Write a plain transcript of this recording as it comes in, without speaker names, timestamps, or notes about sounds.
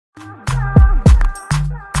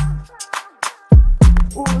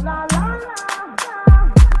Ooh la la la.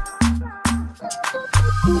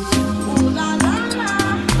 Ooh la la la.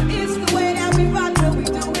 It's the way that we rock when we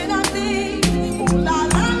doing our thing. Ooh la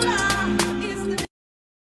la la. It's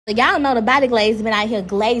the Y'all know the body glaze been out here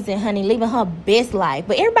glazing, honey, living her best life.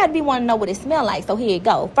 But everybody be wanting to know what it smell like, so here you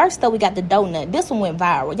go. First up, we got the donut. This one went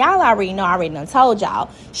viral. Y'all already know, I already done told y'all.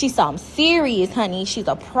 She's something serious, honey. She's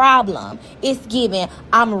a problem. It's giving,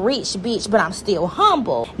 I'm rich, bitch, but I'm still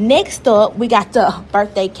humble. Next up, we got the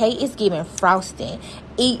birthday cake. It's giving frosting.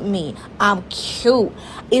 Eat me. I'm cute.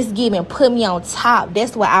 It's giving put me on top.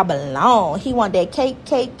 That's where I belong. He want that cake,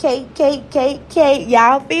 cake, cake, cake, cake, cake.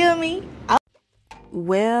 Y'all feel me?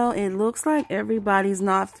 Well, it looks like everybody's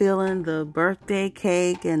not feeling the birthday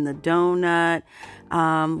cake and the donut.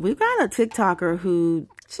 We've got a TikToker who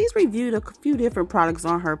she's reviewed a few different products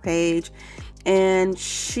on her page, and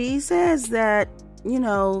she says that, you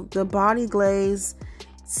know, the body glaze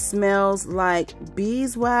smells like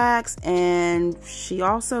beeswax, and she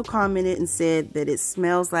also commented and said that it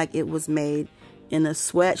smells like it was made in a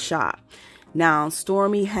sweatshop. Now,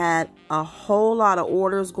 Stormi had a whole lot of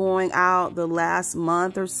orders going out the last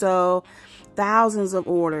month or so, thousands of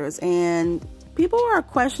orders, and people are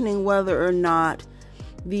questioning whether or not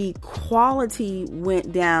the quality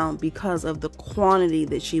went down because of the quantity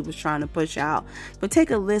that she was trying to push out. But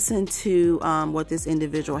take a listen to what this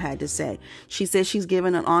individual had to say. She said she's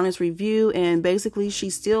given an honest review, and basically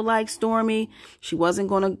she still likes Stormi. She wasn't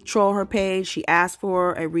going to troll her page. She asked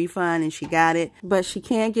for a refund and she got it, but she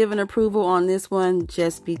can't give an approval on this one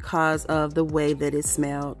just because of the way that it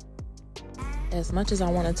smelled. As much as I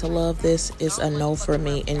wanted to love this, it's a no for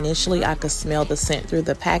me. Initially, I could smell the scent through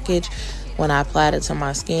the package. When I applied it to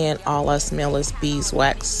my skin, all I smell is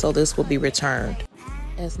beeswax, so this will be returned.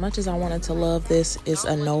 As much as I wanted to love this, it's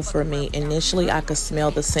a no for me. Initially, I could smell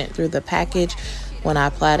the scent through the package. When I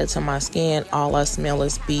applied it to my skin, all I smell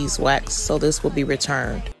is beeswax, so this will be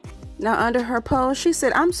returned. Now, under her post, she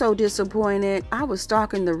said, I'm so disappointed. I was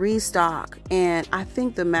stocking the restock, and I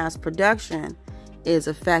think the mass production is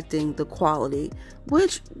affecting the quality,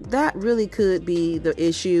 which that really could be the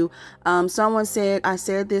issue. Someone said, I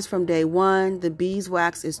said this from day one, the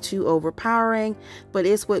beeswax is too overpowering, but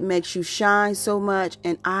it's what makes you shine so much,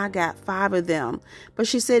 and I got 5 of them. But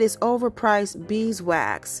she said it's overpriced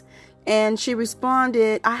beeswax. And she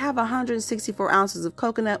responded, I have 164 ounces of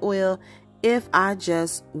coconut oil if I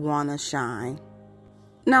just wanna shine.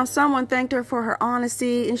 Now, someone thanked her for her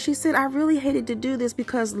honesty, and she said, I really hated to do this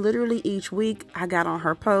because literally each week I got on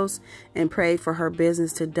her post and prayed for her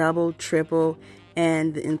business to double, triple,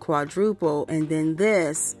 and quadruple, and then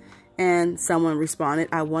this. And someone responded,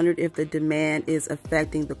 I wondered if the demand is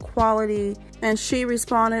affecting the quality. And she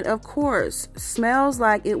responded, of course, smells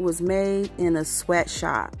like it was made in a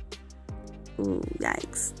sweatshop. Ooh,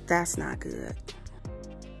 yikes, that's not good.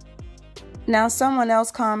 Now, someone else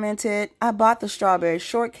commented, I bought the strawberry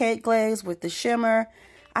shortcake glaze with the shimmer.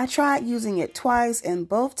 I tried using it twice, and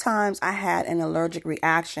both times I had an allergic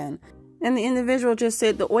reaction. And the individual just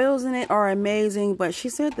said the oils in it are amazing, but she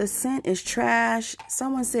said the scent is trash.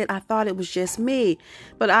 Someone said, I thought it was just me,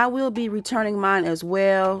 but I will be returning mine as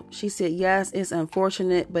well. She said, yes, it's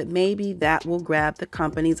unfortunate, but maybe that will grab the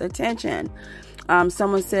company's attention.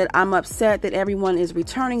 Someone said, I'm upset that everyone is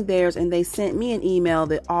returning theirs, and they sent me an email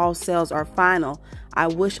that all sales are final. I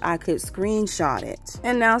wish I could screenshot it.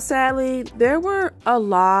 And now, sadly, there were a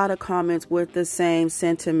lot of comments with the same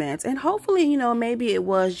sentiments. And hopefully, you know, maybe it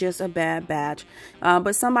was just a bad batch.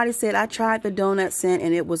 But somebody said, I tried the donut scent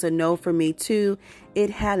and it was a no for me too. It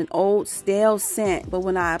had an old stale scent, but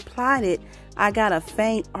when I applied it, I got a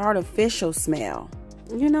faint artificial smell.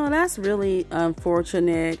 You know, that's really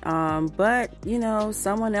unfortunate. But, you know,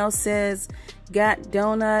 someone else says, got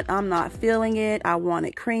donut, I'm not feeling it. I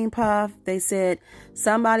wanted cream puff. They said,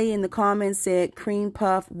 somebody in the comments said cream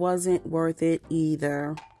puff wasn't worth it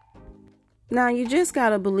either. Now, you just got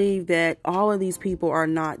to believe that all of these people are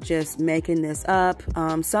not just making this up.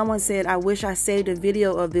 Someone said, I wish I saved a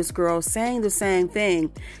video of this girl saying the same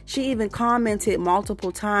thing. She even commented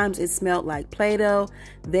multiple times it smelled like Play-Doh.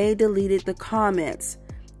 They deleted the comments.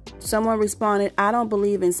 Someone responded, I don't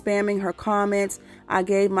believe in spamming her comments. I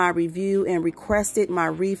gave my review and requested my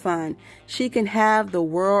refund. She can have the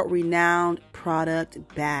world-renowned product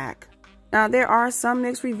back. Now, there are some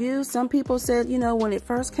mixed reviews. Some people said, you know, when it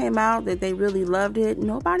first came out that they really loved it.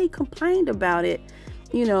 Nobody complained about it,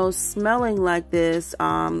 you know, smelling like this.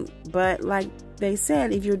 But like they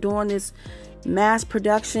said, if you're doing this mass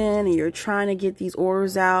production and you're trying to get these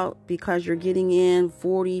orders out because you're getting in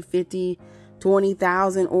 40, 50,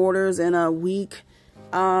 20,000 orders in a week,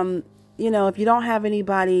 you you know, if you don't have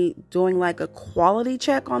anybody doing like a quality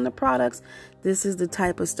check on the products, this is the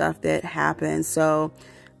type of stuff that happens. So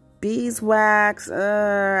beeswax,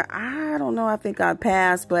 I don't know, I think I'd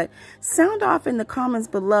pass, but sound off in the comments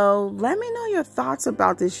below. Let me know your thoughts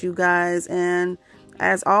about this, you guys. And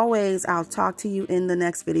as always, I'll talk to you in the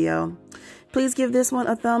next video. Please give this one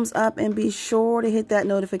a thumbs up and be sure to hit that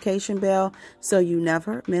notification bell so you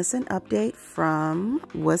never miss an update from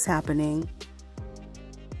what's happening.